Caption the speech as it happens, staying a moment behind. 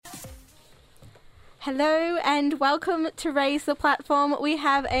Hello and welcome to Raise the Platform. We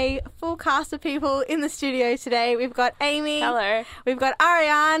have a full cast of people in the studio today. We've got Amy. Hello. We've got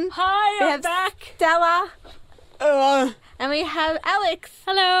Ariane. Hi, We I'm back. Stella. And we have Alex.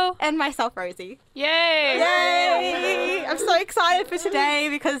 Hello. And myself, Rosie. Yay. Yay! I'm so excited for today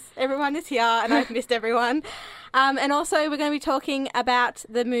because everyone is here and I've missed everyone. And also we're going to be talking about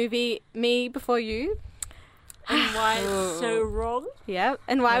the movie Me Before You. And why it's so wrong. Yeah,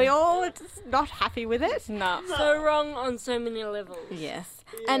 and why we all just not happy with it. No. So wrong on so many levels. Yes.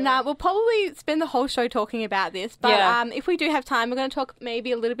 And we'll probably spend the whole show talking about this. But Yeah. if we do have time, we're going to talk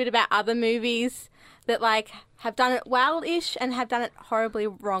maybe a little bit about other movies that, like, have done it well-ish and have done it horribly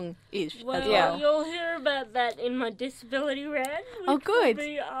wrong-ish Well, as well. you'll hear about that in my disability rant. Oh, which good. will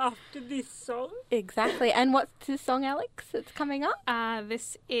be after this song. Exactly. And what's this song, Alex, that's coming up?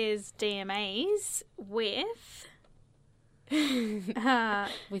 This is DMAs with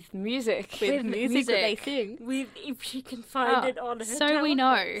With music. With music that they sing. With if she can find Oh, it on her So telephone. We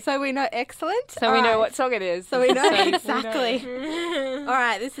Know. So we know, excellent. So we know what song it is. So we know, So exactly. All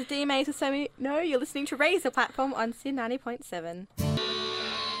right, this is DMA to So We Know. You're listening to Raise the Platform on SYN 90.7.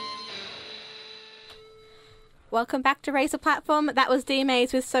 Welcome back to Raise the Platform. That was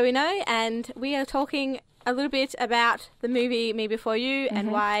DMAs with So We Know, and we are talking a little bit about the movie Me Before You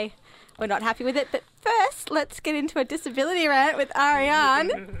and why we're not happy with it. But first, let's get into a disability rant with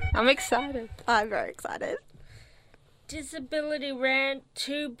Ariane. I'm excited. I'm very excited. Disability rant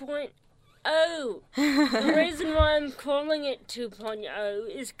 2.0. The reason why I'm calling it 2.0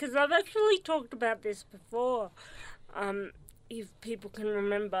 is because I've actually talked about this before. If people can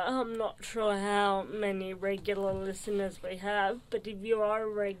remember, I'm not sure how many regular listeners we have, but if you are a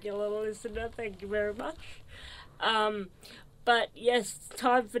regular listener, thank you very much. But yes, it's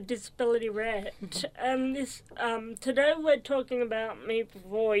time for disability rant. And this today we're talking about Me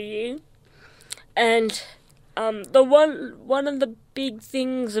Before You, and the one of the big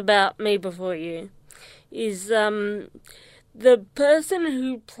things about Me Before You is the person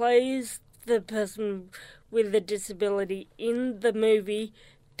who plays the person with a disability in the movie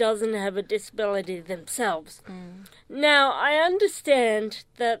doesn't have a disability themselves. Now, I understand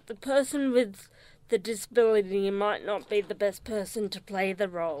that the person with the disability might not be the best person to play the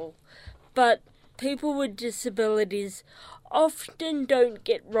role, but people with disabilities often don't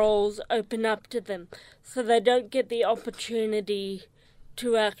get roles open up to them, so they don't get the opportunity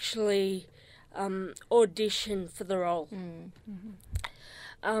to actually audition for the role.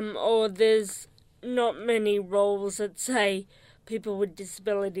 Or there's not many roles that say people with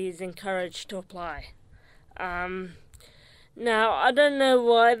disabilities encouraged to apply. Now, I don't know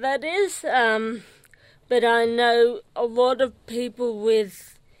why that is, but I know a lot of people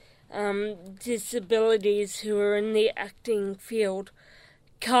with disabilities who are in the acting field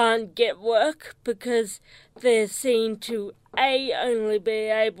can't get work because they're seen to A, only be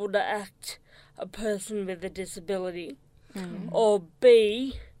able to act a person with a disability, or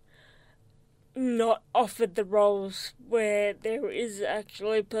B, not offered the roles where there is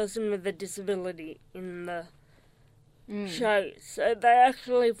actually a person with a disability in the show. So they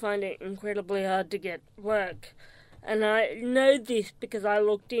actually find it incredibly hard to get work. And I know this because I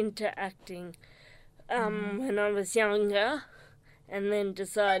looked into acting when I was younger, and then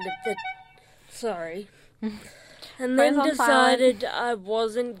decided that... Sorry. And then Phone's on silent. decided I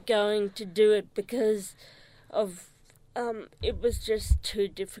wasn't going to do it because of... it was just too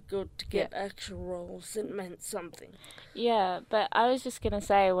difficult to get actual roles that meant something. Yeah, but I was just going to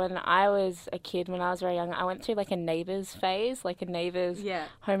say, when I was a kid, when I was very young, I went through like a Neighbours phase, like a Neighbours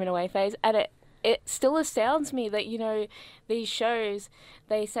home and away phase, and it still astounds me that, you know, these shows,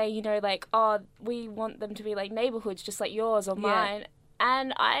 they say, you know, like, oh, we want them to be like neighbourhoods just like yours or mine,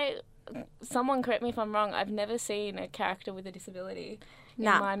 and someone correct me if I'm wrong, I've never seen a character with a disability in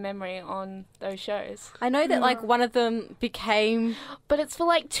my memory on those shows. I know that, like, one of them became... But it's for,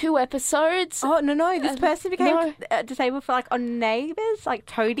 like, 2 episodes. Oh, no. This person became disabled for, like, on Neighbours. Like,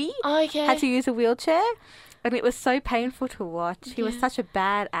 Toadie Okay. had to use a wheelchair. And it was so painful to watch. He was such a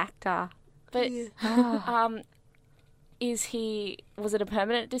bad actor. But, was it a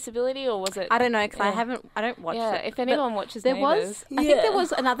permanent disability or was it... I don't know, because I don't watch it. If anyone watches There Neighbours... I think there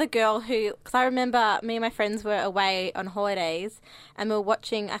was another girl who, because I remember me and my friends were away on holidays and we were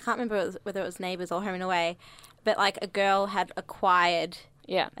watching, I can't remember whether it was Neighbours or Home and Away, but like a girl had acquired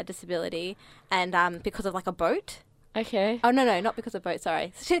a disability and because of like a boat. Okay. Oh, no, not because of boat,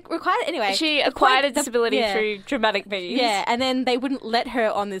 sorry. She acquired, anyway. She acquired a disability through dramatic means. Yeah, and then they wouldn't let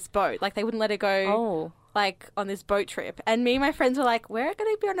her on this boat. Like, they wouldn't let her go like on this boat trip, and me and my friends were like, we're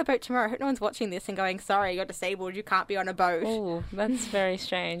going to be on a boat tomorrow. I hope no one's watching this and going, sorry, you're disabled, you can't be on a boat. Oh, that's very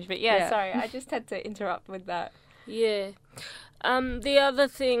strange. But yeah, sorry, I just had to interrupt with that. Yeah. The other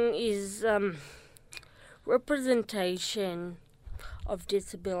thing is representation of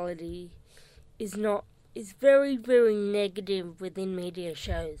disability is very, very negative within media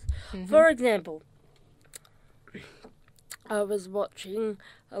shows. Mm-hmm. For example, I was watching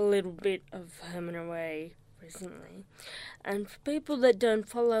a little bit of Home and Away recently, and for people that don't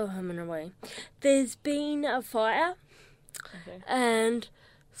follow Home and Away, there's been a fire, and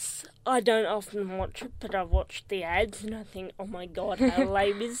I don't often watch it, but I've watched the ads and I think, oh my god, how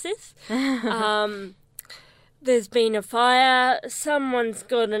lame is this? There's been a fire, someone's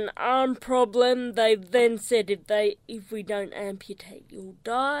got an arm problem, they've then said if we don't amputate, you'll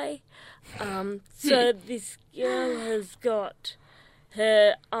die. So this girl has got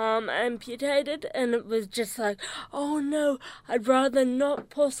her arm amputated, and it was just like, oh no, I'd rather not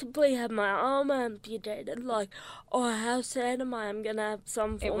possibly have my arm amputated. Like, oh, how sad am I? I'm going to have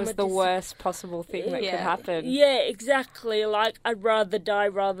some form of... It was the worst possible thing that could happen. Yeah, exactly. Like, I'd rather die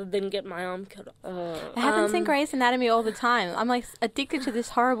rather than get my arm cut off. It happens in Grey's Anatomy all the time. I'm, like, addicted to this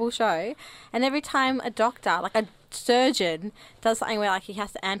horrible show, and every time a doctor, like a surgeon, does something where, like, he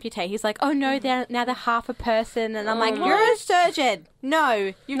has to amputate, he's like, oh no, now they're half a person, and I'm like, you're a surgeon.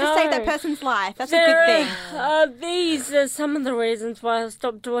 No, you've just saved that person's life. That's a good thing. These are some of the reasons why I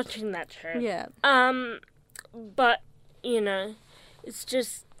stopped watching that show. Yeah. But, you know, it's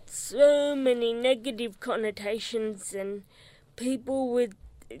just so many negative connotations, and people with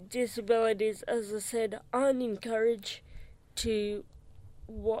disabilities, as I said, aren't encouraged to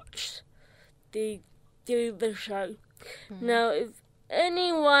watch the show. Now, if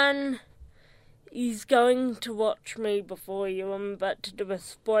anyone is going to watch Me Before You, I'm about to do a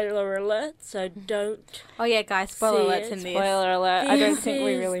spoiler alert, so don't. Oh yeah, guys, spoiler alerts in this. Spoiler alert. I don't think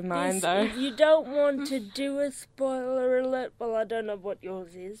we really mind though. If you don't want to do a spoiler alert, well, I don't know what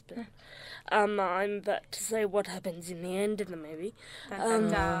yours is, but I'm about to say what happens in the end of the movie.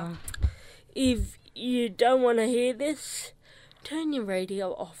 If you don't want to hear this, turn your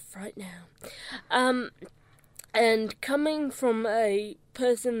radio off right now. And coming from a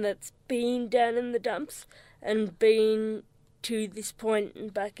person that's been down in the dumps and been to this point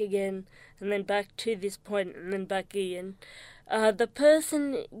and back again, and then back to this point and then back again, the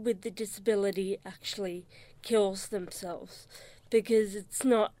person with the disability actually kills themselves because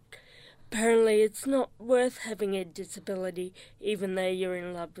apparently it's not worth having a disability even though you're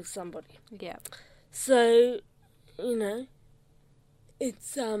in love with somebody. Yeah. So, you know,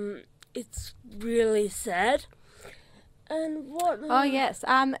 it's really sad. And what? Oh yes.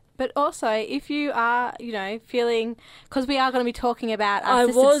 But also, if you are, you know, feeling, because we are going to be talking about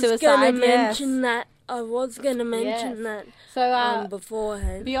assisted suicide. I was going to mention that. So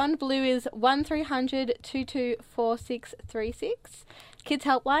beforehand. Beyond Blue is 1300 224636. Kids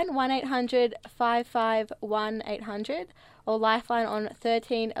Helpline 1-800-551-800. Or Lifeline on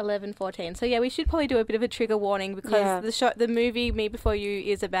 13 11 14. So yeah, we should probably do a bit of a trigger warning because the movie Me Before You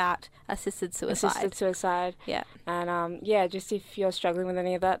is about assisted suicide. Yeah. And just if you're struggling with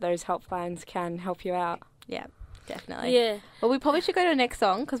any of that, those helplines can help you out. Yeah, definitely. Yeah. Well, we probably should go to the next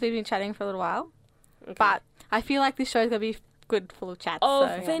song because we've been chatting for a little while. Okay. But I feel like this show's going to be good, full of chats.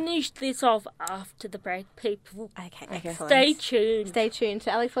 I'll finish this off after the break, people. Okay, excellent. Stay tuned. Stay tuned.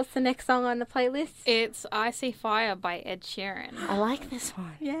 So, Alex, what's the next song on the playlist? It's I See Fire by Ed Sheeran. I like this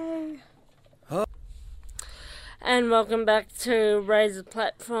one. Yay. And welcome back to Raise a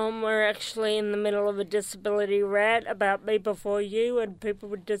Platform. We're actually in the middle of a disability rant about Me Before You and people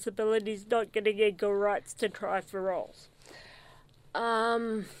with disabilities not getting equal rights to try for roles.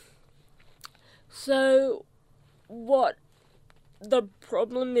 So, what the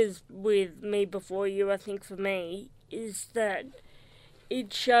problem is with Me Before You, I think for me, is that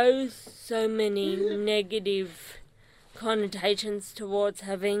it shows so many negative connotations towards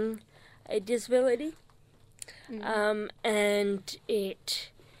having a disability. And it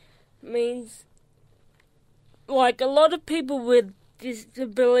means, like, a lot of people with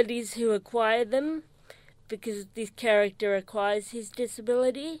disabilities who acquire them, because this character acquires his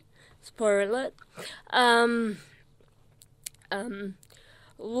disability, spoiler alert,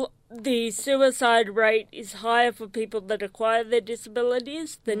 the suicide rate is higher for people that acquire their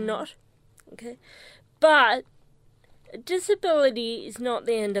disabilities than not. Okay, but disability is not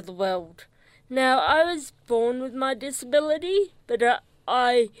the end of the world. Now, I was born with my disability, but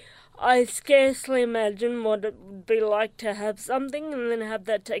I scarcely imagine what it would be like to have something and then have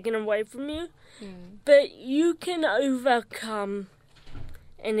that taken away from you. But you can overcome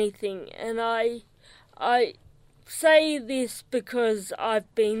anything, and I I say this because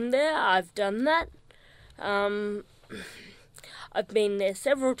I've been there, I've done that. I've been there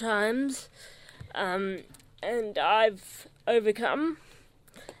several times, and I've overcome.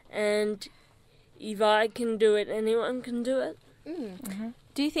 And if I can do it, anyone can do it. Mm-hmm.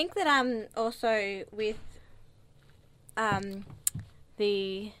 Do you think that also with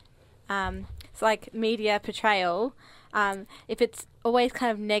the it's like media portrayal, if it's always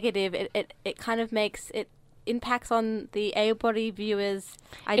kind of negative, it kind of impacts on the able-bodied viewers'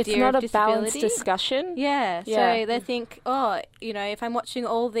 idea of disability. It's not a balanced discussion. Yeah, so they think, if I'm watching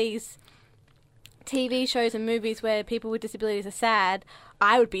all these TV shows and movies where people with disabilities are sad,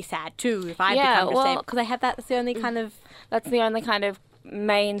 I would be sad too if I become disabled. Because I have that's the only kind of... That's the only kind of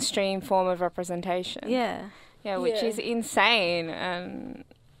mainstream form of representation. Yeah. Yeah, which is insane, and...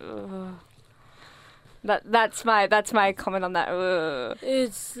 That's my comment on that.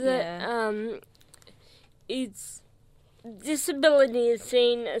 It's that it's disability is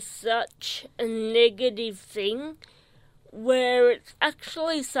seen as such a negative thing, where it's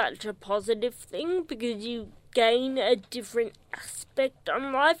actually such a positive thing because you gain a different aspect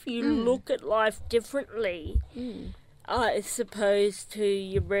on life. You look at life differently, as opposed to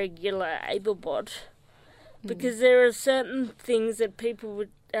your regular able-bod. Because there are certain things that people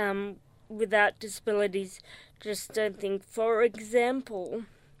without disabilities just don't think. For example,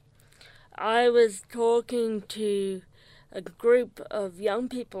 I was talking to a group of young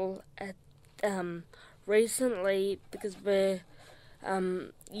people at recently because we're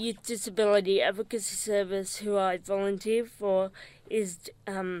Youth Disability Advocacy Service, who I volunteer for, is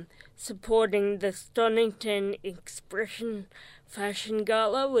supporting the Stonington Expression Fashion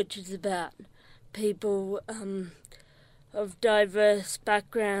Gala, which is about people of diverse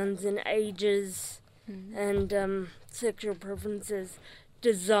backgrounds and ages and sexual preferences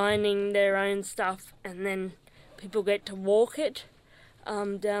designing their own stuff, and then people get to walk it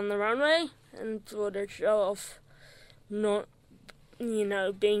down the runway and sort of show off not,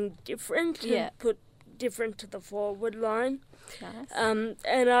 being different and put different to the forward line. Nice.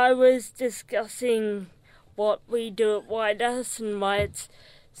 And I was discussing what we do at White House and why it's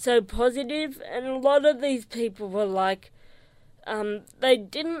so positive, and a lot of these people were like, they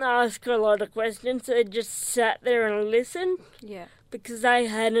didn't ask a lot of questions, they just sat there and listened. Yeah. Because they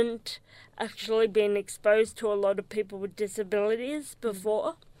hadn't actually been exposed to a lot of people with disabilities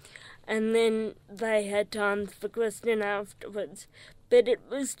before. And then they had time for question afterwards. But it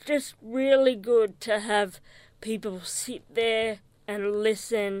was just really good to have people sit there and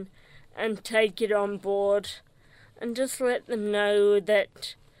listen and take it on board and just let them know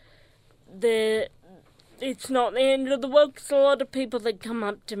that it's not the end of the world. Because a lot of people that come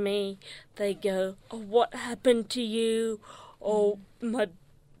up to me, they go, "Oh, what happened to you?" Or my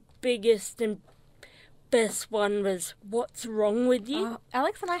biggest and best one was, "What's wrong with you?"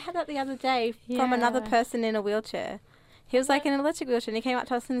 Alex and I had that the other day from another person in a wheelchair. He was like in an electric wheelchair, and he came up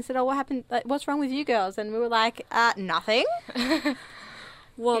to us and he said, "Oh, what happened? Like, what's wrong with you girls?" And we were like, "Nothing."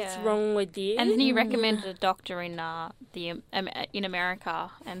 What's wrong with you? And then he recommended a doctor in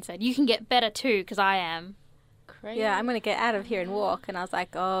America and said, "You can get better too, because I am." Crazy. Yeah, I'm going to get out of here and walk. And I was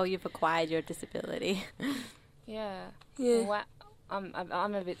like, "Oh, you've acquired your disability." Yeah. Yeah. Wow.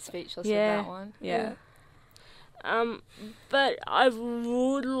 I'm a bit speechless with that one. Yeah. But I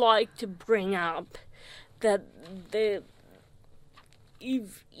would like to bring up that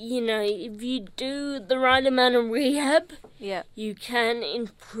if you do the right amount of rehab, you can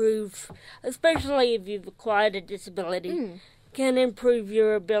improve, especially if you've acquired a disability, can improve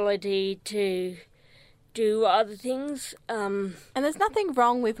your ability to do other things. And there's nothing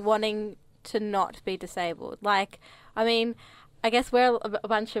wrong with wanting to not be disabled. Like, I mean, I guess we're a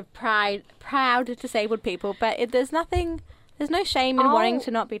bunch of proud disabled people, but there's no shame in wanting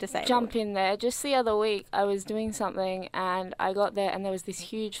to not be disabled. Jump in there. Just the other week, I was doing something and I got there and there was this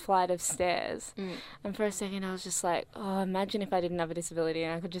huge flight of stairs. And for a second, I was just like, oh, imagine if I didn't have a disability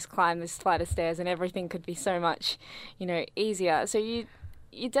and I could just climb this flight of stairs and everything could be so much, easier. So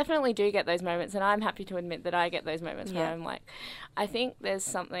you definitely do get those moments, and I'm happy to admit that I get those moments where I'm like, I think there's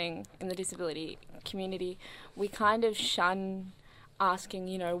something in the disability community, we kind of shun asking,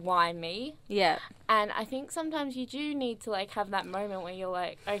 why me? Yeah. And I think sometimes you do need to, have that moment where you're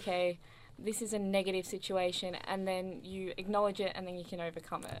like, okay, this is a negative situation, and then you acknowledge it, and then you can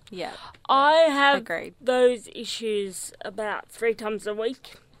overcome it. Yeah. I have those issues about 3 times a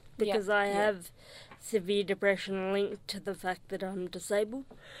week because I have severe depression linked to the fact that I'm disabled.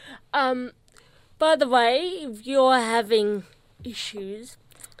 By the way, if you're having issues,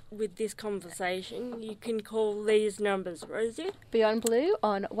 with this conversation, you can call these numbers, Rosie. Beyond Blue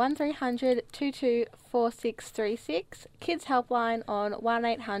on 1300 22 4636. Kids Helpline on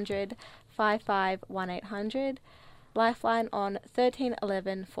 1800 55 1800. Lifeline on 13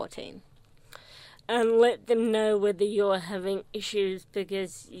 11 14. And let them know whether you're having issues,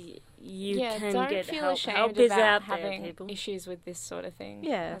 because you can don't get feel help. ashamed Help is about out there, having people. issues with this sort of thing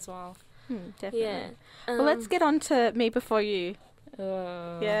as well. Definitely. Yeah. Well, let's get on to Me Before You.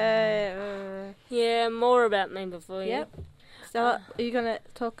 Yeah, more about Me Before You. Yep. Stella, are you going to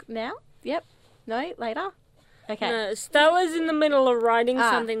talk now? Yep. No? Later? Okay. No, Stella's in the middle of writing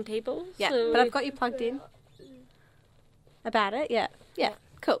something, people. Yeah, so but I've got you plugged in. About it? Yeah. Yeah,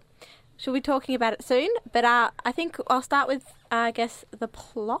 cool. She'll be talking about it soon, but I think I'll start with, I guess, the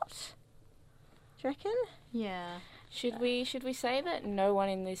plot. Do you reckon? Yeah. Should we say that no one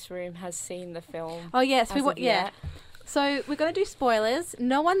in this room has seen the film? Oh, yes. Yet? So we're going to do spoilers.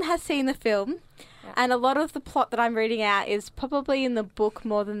 No one has seen the film, and a lot of the plot that I'm reading out is probably in the book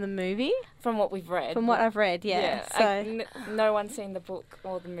more than the movie. From what we've read. From what I've read, yeah. So no one's seen the book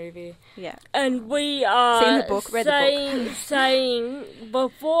or the movie. Yeah. And we are seen the book, read the book. saying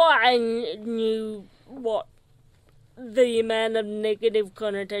before I knew what the amount of negative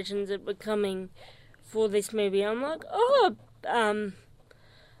connotations that were coming for this movie, I'm like,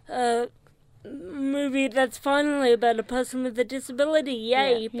 movie that's finally about a person with a disability,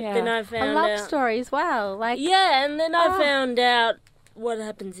 yay! But then I found a love out story as well, like and then I found out what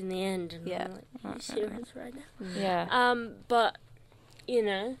happens in the end, and I'm like, are you serious right now? Yeah. But you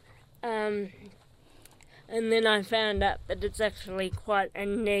know, and then I found out that it's actually quite a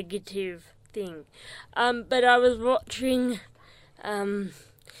negative thing. But I was watching,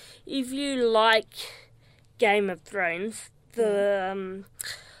 if you like Game of Thrones, the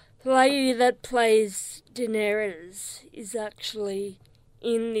lady that plays Daenerys is actually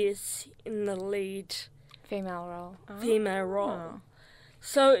in the lead Female role.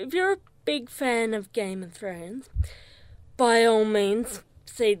 So if you're a big fan of Game of Thrones, by all means,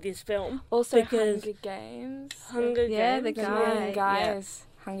 see this film. Also, Hunger Games. Hunger Games. The guys.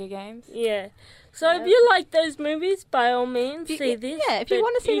 Hunger Games. Yeah. So if you like those movies, by all means, see this. Yeah, if you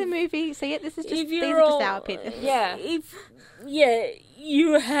want to see the movie, see it. These are just our opinions. Yeah.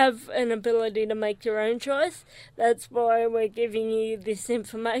 You have an ability to make your own choice. That's why we're giving you this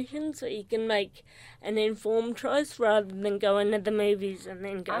information, so you can make an informed choice rather than going to the movies and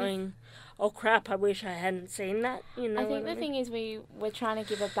then going, oh crap, I wish I hadn't seen that. You know, I think the thing is we're trying to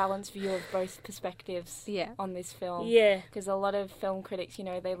give a balanced view of both perspectives on this film. Yeah. Because a lot of film critics,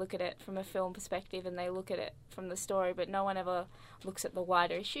 they look at it from a film perspective and they look at it from the story, but no one ever looks at the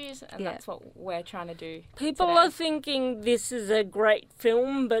wider issues, and that's what we're trying to do. People are thinking this is a great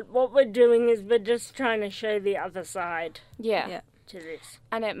film, but what we're doing is we're just trying to show the other side to this.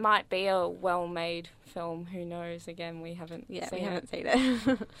 And it might be a well-made film, who knows? Again, we haven't seen it. We haven't seen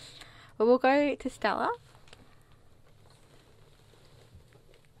it. Well, we'll go to Stella.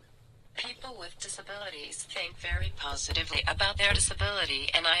 People with disabilities think very positively about their disability,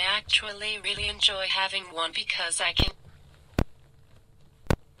 and I actually really enjoy having one because I can...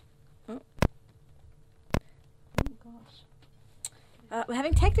 We're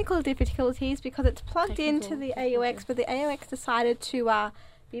having technical difficulties because it's plugged into the AUX, but the AUX decided to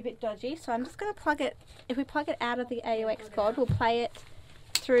be a bit dodgy. So I'm just going to plug it. If we plug it out of the AUX cord, we'll play it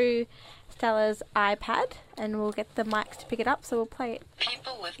through Stella's iPad, and we'll get the mics to pick it up. So we'll play it.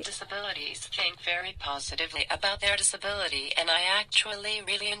 People with disabilities think very positively about their disability, and I actually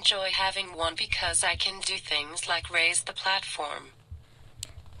really enjoy having one because I can do things like raise the platform.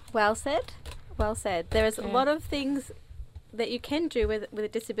 Well said. Well said. There is a lot of things that you can do with a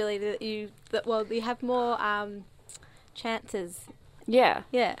disability that you have more chances. Yeah.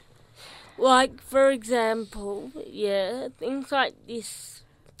 Yeah. Like, for example, things like this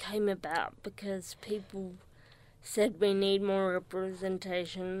came about because people said we need more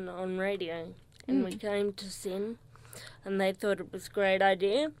representation on radio, and we came to SYN, and they thought it was a great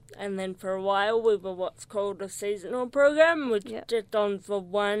idea, and then for a while we were what's called a seasonal program, which just on for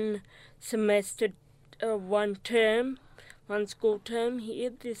one semester, one school term here.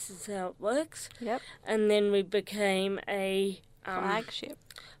 This is how it works. Yep. And then we became a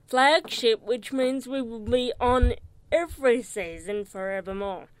flagship, which means we will be on every season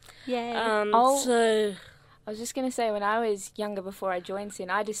forevermore. Yeah. So I was just going to say, when I was younger, before I joined SYN,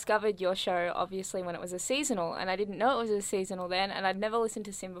 I discovered your show, obviously, when it was a seasonal, and I didn't know it was a seasonal then, and I'd never listened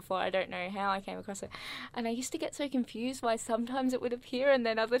to SYN before. I don't know how I came across it. And I used to get so confused why sometimes it would appear and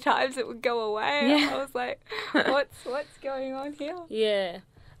then other times it would go away. Yeah. I was like, what's going on here? Yeah.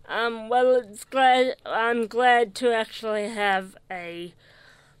 Well, I'm glad to actually have a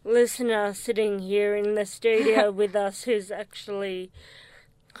listener sitting here in the studio with us who's actually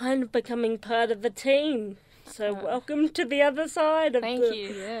kind of becoming part of the team. So welcome to the other side of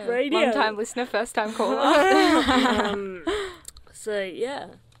the radio. Long-time listener, first-time caller. So, yeah.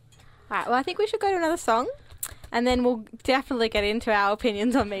 All right, well, I think we should go to another song, and then we'll definitely get into our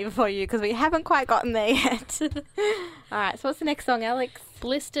opinions on Me Before You, because we haven't quite gotten there yet. All right, so what's the next song, Alex?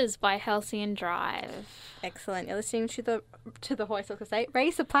 Blisters by Halcyon Drive. Excellent. You're listening to the voice, I was going to say,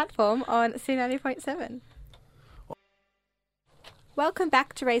 Raise the Platform on C90.7. Welcome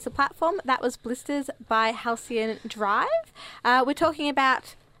back to Raise the Platform. That was Blisters by Halcyon Drive. We're talking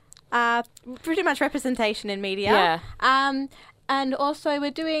about pretty much representation in media. Yeah. And also we're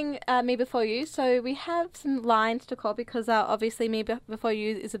doing Me Before You, so we have some lines to call because obviously Me Before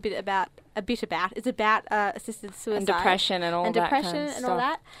You is about assisted suicide And depression and all that kind of stuff. all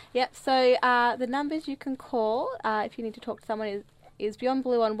that. Yep. So the numbers you can call if you need to talk to someone is Beyond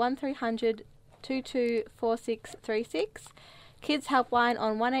Blue on 1300 224636. Kids Helpline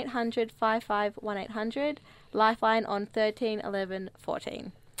on 1800 55 1800, Lifeline on 13 11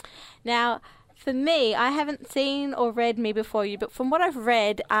 14. Now, for me, I haven't seen or read Me Before You, but from what I've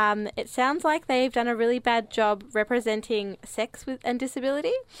read, it sounds like they've done a really bad job representing sex and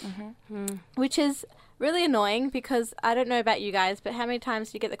disability, which is really annoying because I don't know about you guys, but how many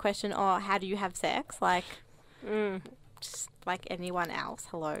times do you get the question, "Oh, how do you have sex?" Like, just like anyone else.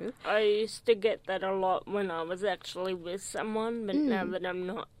 Hello. I used to get that a lot when I was actually with someone, but now that I'm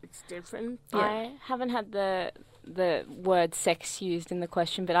not, it's different. Yeah. I haven't had the word sex used in the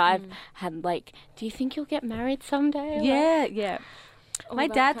question, but I've had like, do you think you'll get married someday? Yeah. My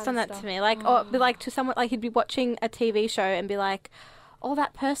dad's done that to me. Like, or be like to someone, like he'd be watching a TV show and be like, "Oh,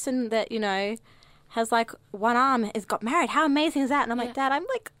 that person that, you know, has like one arm has got married. How amazing is that?" And I'm like, "Dad, I'm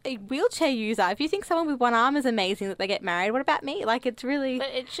like a wheelchair user. If you think someone with one arm is amazing that they get married, what about me?" Like, it's really... But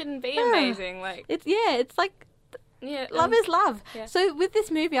it shouldn't be amazing. Like, it's like... Yeah, love is love. Yeah. So with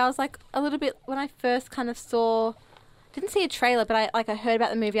this movie, I was like a little bit, when I first kind of didn't see a trailer, but I heard about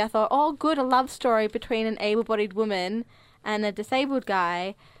the movie, I thought, oh, good, a love story between an able-bodied woman and a disabled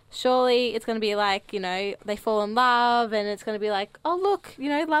guy. Surely it's going to be like, you know, they fall in love and it's going to be like, oh, look, you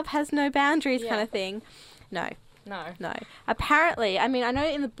know, love has no boundaries kind of thing. No. Apparently, I mean, I know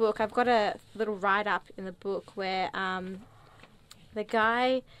in the book, I've got a little write-up in the book where the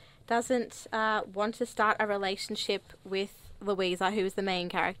guy doesn't want to start a relationship with Louisa, who is the main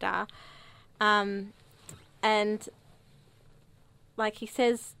character. And like he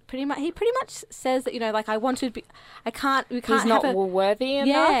pretty much says that, you know, like we can't he's not worthy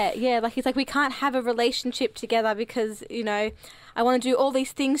enough. Yeah, like he's like, we can't have a relationship together because, you know, I want to do all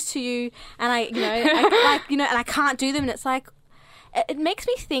these things to you and and I can't do them. And it's like, it makes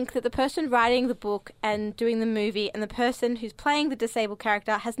me think that the person writing the book and doing the movie and the person who's playing the disabled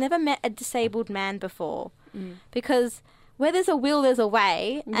character has never met a disabled man before. Because where there's a will, there's a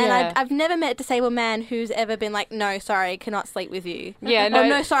way. And I've never met a disabled man who's ever been like, "No, sorry, cannot sleep with you." Yeah, no. Or,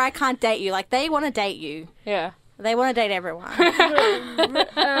 "No, sorry, I can't date you." Like, they want to date you. Yeah. They want to date everyone.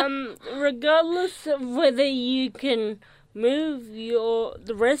 Regardless of whether you can move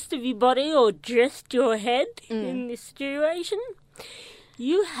the rest of your body or just your head in this situation,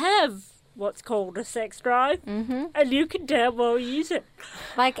 you have what's called a sex drive, and you can damn well use it.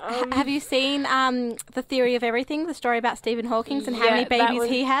 Like, have you seen The Theory of Everything, the story about Stephen Hawking and how many babies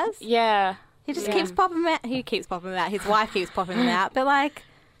he has? Yeah. He just keeps popping them out. He keeps popping them out. His wife keeps popping them out. But, like,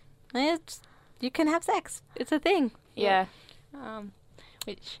 you can have sex. It's a thing. Yeah.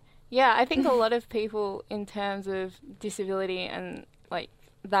 I think a lot of people, in terms of disability and, like,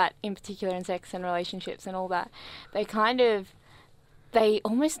 that in particular in sex and relationships and all that, they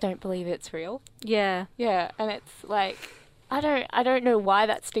almost don't believe it's real. Yeah. Yeah, and it's like, I don't know why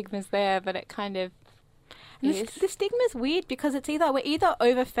that stigma's there, but it kind of is. The stigma's weird because we're either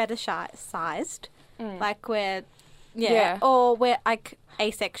over fetishized, like we're or we're like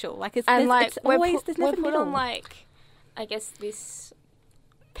asexual. Like it's and like it's always there's never we're put middle. on like, I guess, this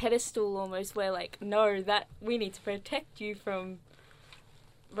pedestal almost where like, no, that we need to protect you from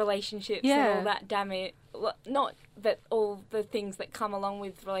relationships and all that damage. Well, not that all the things that come along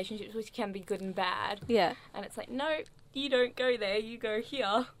with relationships, which can be good and bad. Yeah. And it's like, no, you don't go there, you go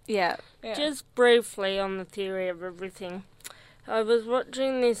here. Yeah. Just briefly on The Theory of Everything. I was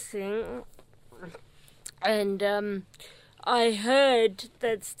watching this thing and I heard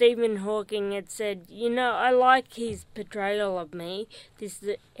that Stephen Hawking had said, you know, I like his portrayal of me. This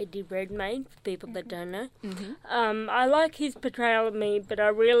is Eddie Redmayne, for people that don't know. I like his portrayal of me, but I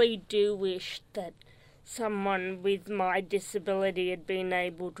really do wish that someone with my disability had been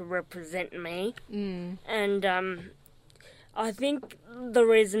able to represent me. And I think the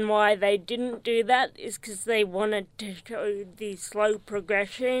reason why they didn't do that is because they wanted to show the slow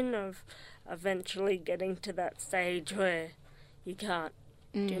progression of eventually getting to that stage where you can't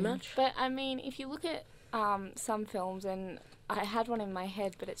do much. But, I mean, if you look at some films, and I had one in my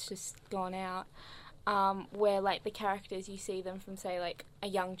head, but it's just gone out, where, like, the characters, you see them from, say, like, a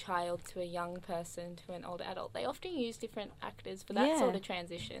young child to a young person to an older adult. They often use different actors for that sort of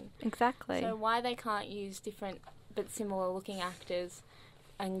transition. Exactly. So why they can't use different but similar-looking actors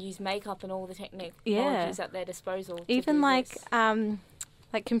and use makeup and all the technologies at their disposal? Even like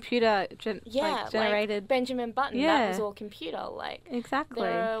computer generated. Like Benjamin Button, that was all computer. Like exactly.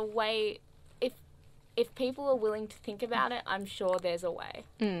 There are a way. If people are willing to think about it, I'm sure there's a way.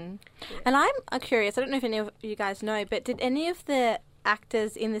 And I'm curious. I don't know if any of you guys know, but did any of the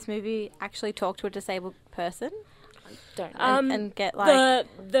actors in this movie actually talk to a disabled person? Don't know. And get like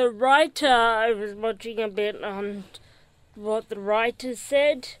the writer. I was watching a bit on what the writer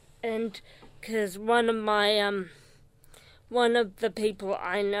said, and because one of the people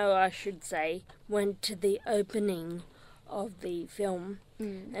I know, I should say, went to the opening of the film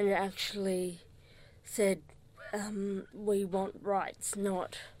and actually said, "We want rights,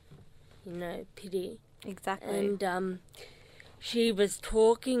 not, pity." Exactly. And she was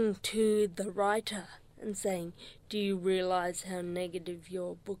talking to the writer and saying, "Do you realise how negative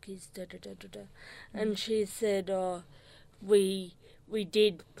your book is?" Da, da, da, da, da. And she said, "Oh, we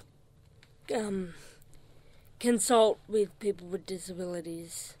did consult with people with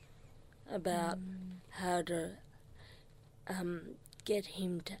disabilities about how to get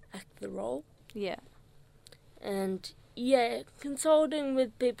him to act the role." Yeah. And consulting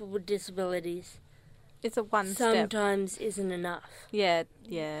with people with disabilities It's a one sometimes isn't enough. Yeah,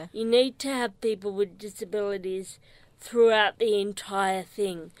 yeah. You need to have people with disabilities throughout the entire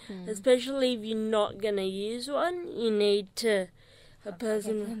thing. Especially if you're not going to use one, you need to a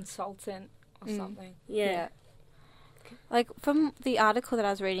person... Like a consultant or something. Yeah. Like, from the article that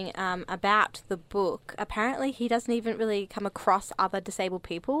I was reading about the book, apparently he doesn't even really come across other disabled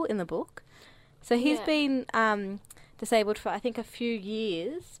people in the book. So he's been disabled for, I think, a few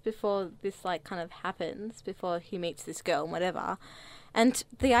years before this, like, kind of happens, before he meets this girl and whatever. And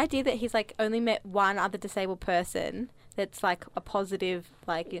the idea that he's, like, only met one other disabled person that's, like, a positive,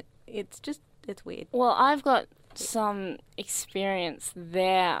 like, it's weird. Well, I've got some experience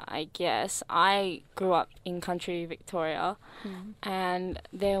there, I guess. I grew up in country Victoria and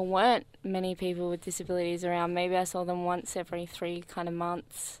there weren't many people with disabilities around. Maybe I saw them once every 3 kind of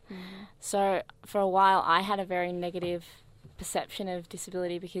months. So for a while I had a very negative perception of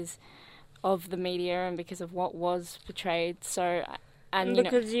disability because of the media and because of what was portrayed. So and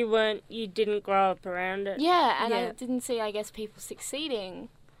because you didn't grow up around it. Yeah, and I didn't see, I guess, people succeeding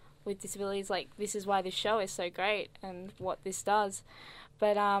with disabilities. Like, this is why this show is so great and what this does.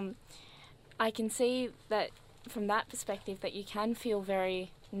 But I can see that from that perspective that you can feel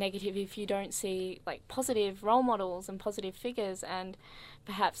very negative if you don't see, like, positive role models and positive figures, and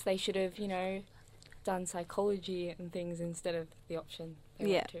perhaps they should have, done psychology and things instead of the option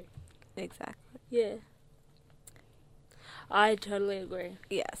they went to. Exactly. Yeah. I totally agree.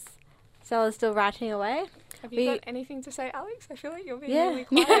 Yes. Stella's still writing away. Have you got anything to say, Alex? I feel like you're being really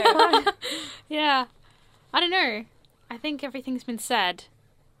quiet. Yeah. I don't know. I think everything's been said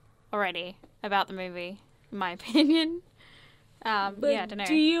already about the movie, in my opinion. I don't know.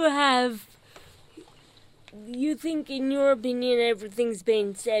 Do you think, in your opinion, everything's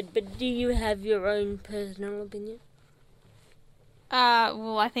been said, but do you have your own personal opinion?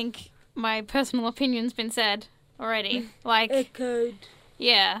 Well, I think my personal opinion's been said already. Like, echoed.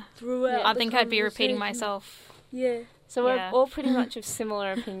 Yeah. Throughout I think I'd be repeating myself. Yeah. So we're all pretty much of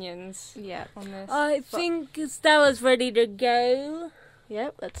similar opinions on this. I think Stella's ready to go.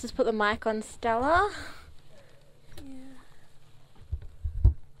 Yep, let's just put the mic on Stella.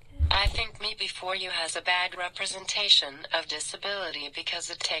 I think Me Before You has a bad representation of disability because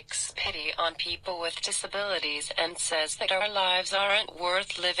it takes pity on people with disabilities and says that our lives aren't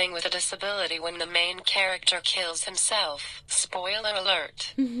worth living with a disability when the main character kills himself. Spoiler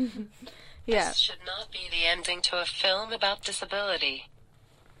alert. This should not be the ending to a film about disability.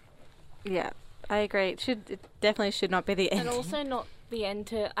 Yeah, I agree. It definitely should not be the ending. And also not the end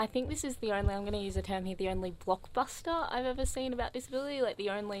to... I think this is the only... I'm going to use a term here. The only blockbuster I've ever seen about disability. Like, the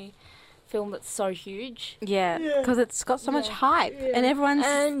only film that's so huge. Yeah, because it's got so much hype. Yeah. And everyone's...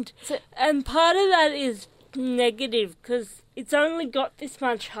 And part of that is negative, because it's only got this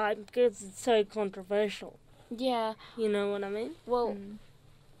much hype because it's so controversial. Yeah. You know what I mean? Well...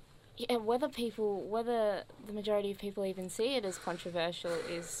 Yeah, whether the majority of people even see it as controversial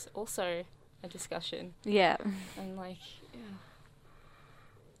is also a discussion. Yeah. And, like,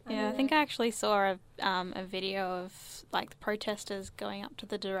 I think I actually saw a video of like the protesters going up to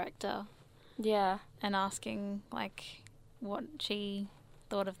the director. Yeah. And asking like what she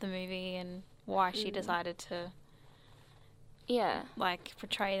thought of the movie and why she decided to like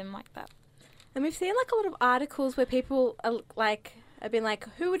portray them like that. And we've seen like a lot of articles where people are like have been like,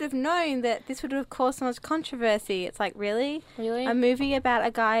 who would have known that this would have caused so much controversy? It's like, really? A movie about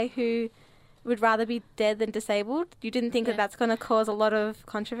a guy who would rather be dead than disabled? You didn't think that that's going to cause a lot of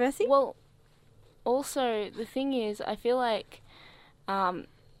controversy? Well, also, the thing is, I feel like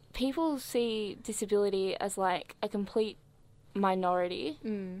people see disability as like a complete minority.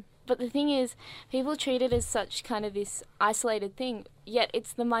 But the thing is, people treat it as such kind of this isolated thing, yet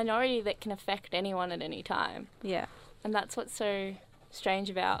it's the minority that can affect anyone at any time. Yeah. And that's what's so strange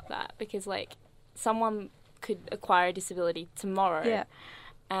about that, because like someone could acquire a disability tomorrow. Yeah.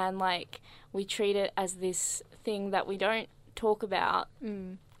 And like we treat it as this thing that we don't talk about,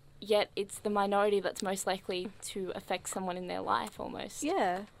 yet it's the minority that's most likely to affect someone in their life almost.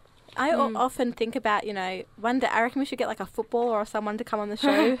 Yeah. I often think about, one day I reckon we should get like a footballer or someone to come on the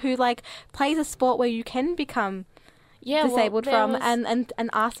show who like plays a sport where you can become disabled from and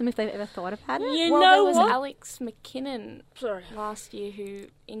ask them if they've ever thought about it. There was Alex McKinnon last year who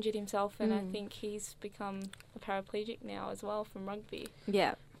injured himself, and I think he's become a paraplegic now as well from rugby.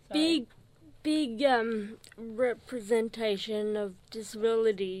 Yeah. So. Big representation of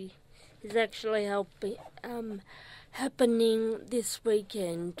disability is actually happening this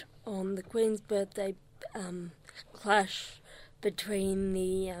weekend on the Queen's birthday clash between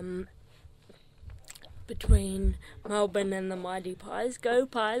Melbourne and the Mighty Pies. Go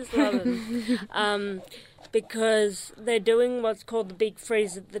Pies, love them. Because they're doing what's called the Big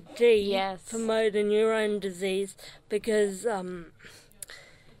Freeze at the G for motor neurone disease, because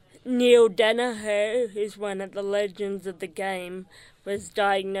Neil Danaher, who's one of the legends of the game, was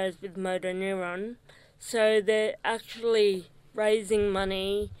diagnosed with motor neuron. So they're actually raising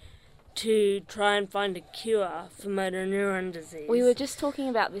money to try and find a cure for motor neuron disease. We were just talking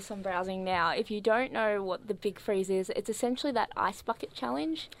about this on Browsing Now. If you don't know what the Big Freeze is, it's essentially that ice bucket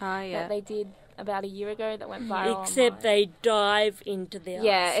challenge that they did about a year ago that went viral. Except they dive into the ice.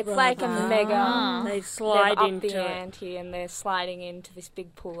 Yeah, it's like a mega. They slide into the ante and they're sliding into this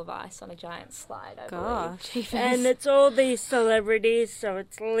big pool of ice on a giant slide, I believe. And it's all these celebrities, so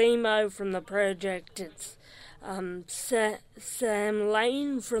it's Limo from The Project, it's Sam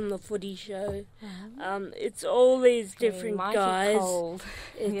Lane from The Footy Show. It's all these different guys. Cold.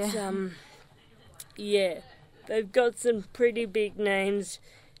 It's they've got some pretty big names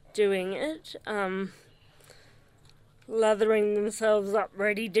doing it, lathering themselves up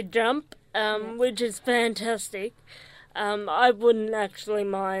ready to jump, which is fantastic. I wouldn't actually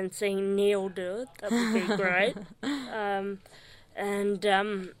mind seeing Neil do it. That would be great.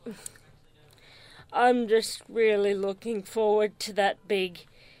 I'm just really looking forward to that big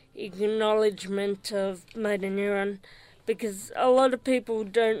acknowledgement of motor neuron, because a lot of people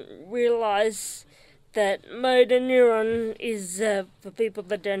don't realise that motor neuron is, for people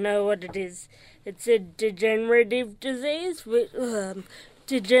that don't know what it is, it's a degenerative disease,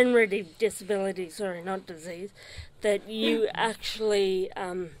 degenerative disability, not disease, that you actually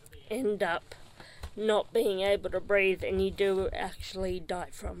end up not being able to breathe and you do actually die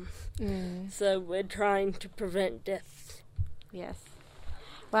from. So we're trying to prevent death. Yes.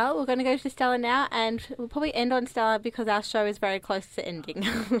 Well, we're going to go to Stella now, and we'll probably end on Stella because our show is very close to ending.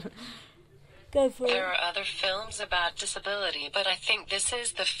 Go for it. There are other films about disability, but I think this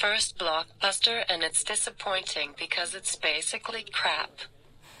is the first blockbuster, and it's disappointing because it's basically crap.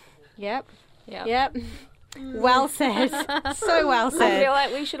 Yep. Well said. So well said. I feel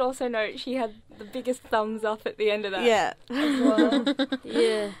like we should also note she had the biggest thumbs up at the end of that. Yeah. As well.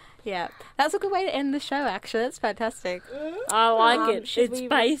 Yeah. That's a good way to end the show, actually. That's fantastic. I like it. It's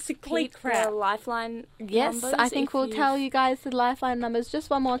basically crap. The Lifeline Yes, numbers, I think we'll tell you guys the Lifeline numbers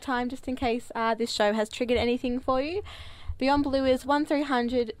just one more time, just in case this show has triggered anything for you. Beyond Blue is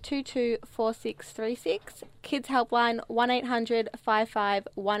 1300 224636. Kids Helpline 1800 55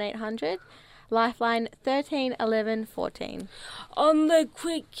 1800. Lifeline 13 11 14. On the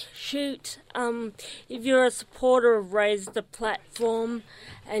quick shoot, if you're a supporter of Raise the Platform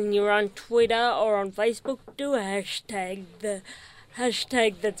and you're on Twitter or on Facebook, do a hashtag. The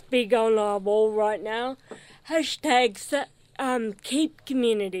hashtag that's big on our wall right now. Hashtag keep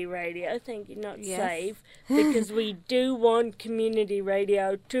community radio. Thank you, not save. Because we do want community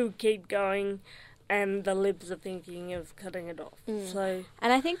radio to keep going. And the Libs are thinking of cutting it off. So,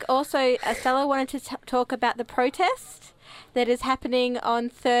 and I think also Stella wanted to talk about the protest that is happening on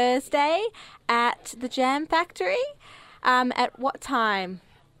Thursday at the Jam Factory. At what time?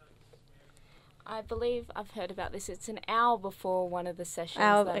 I believe I've heard about this. It's an hour before one of the sessions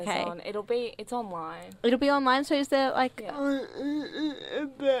that is on. It's online. It'll be online, so is there like... About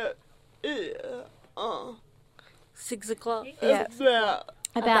 6 o'clock. Yeah.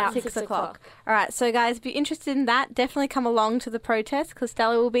 About 6 6 o'clock. All right, so guys, if you're interested in that, definitely come along to the protest because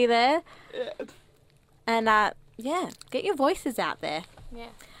Stella will be there. And, get your voices out there. Yeah.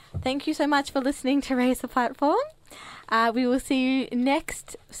 Thank you so much for listening to Raise the Platform. We will see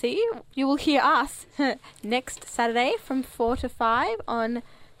you you will hear us next Saturday from 4 to 5 on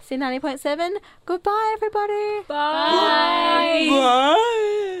C90.7. Goodbye, everybody. Bye.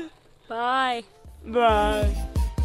 Bye. Bye. Bye.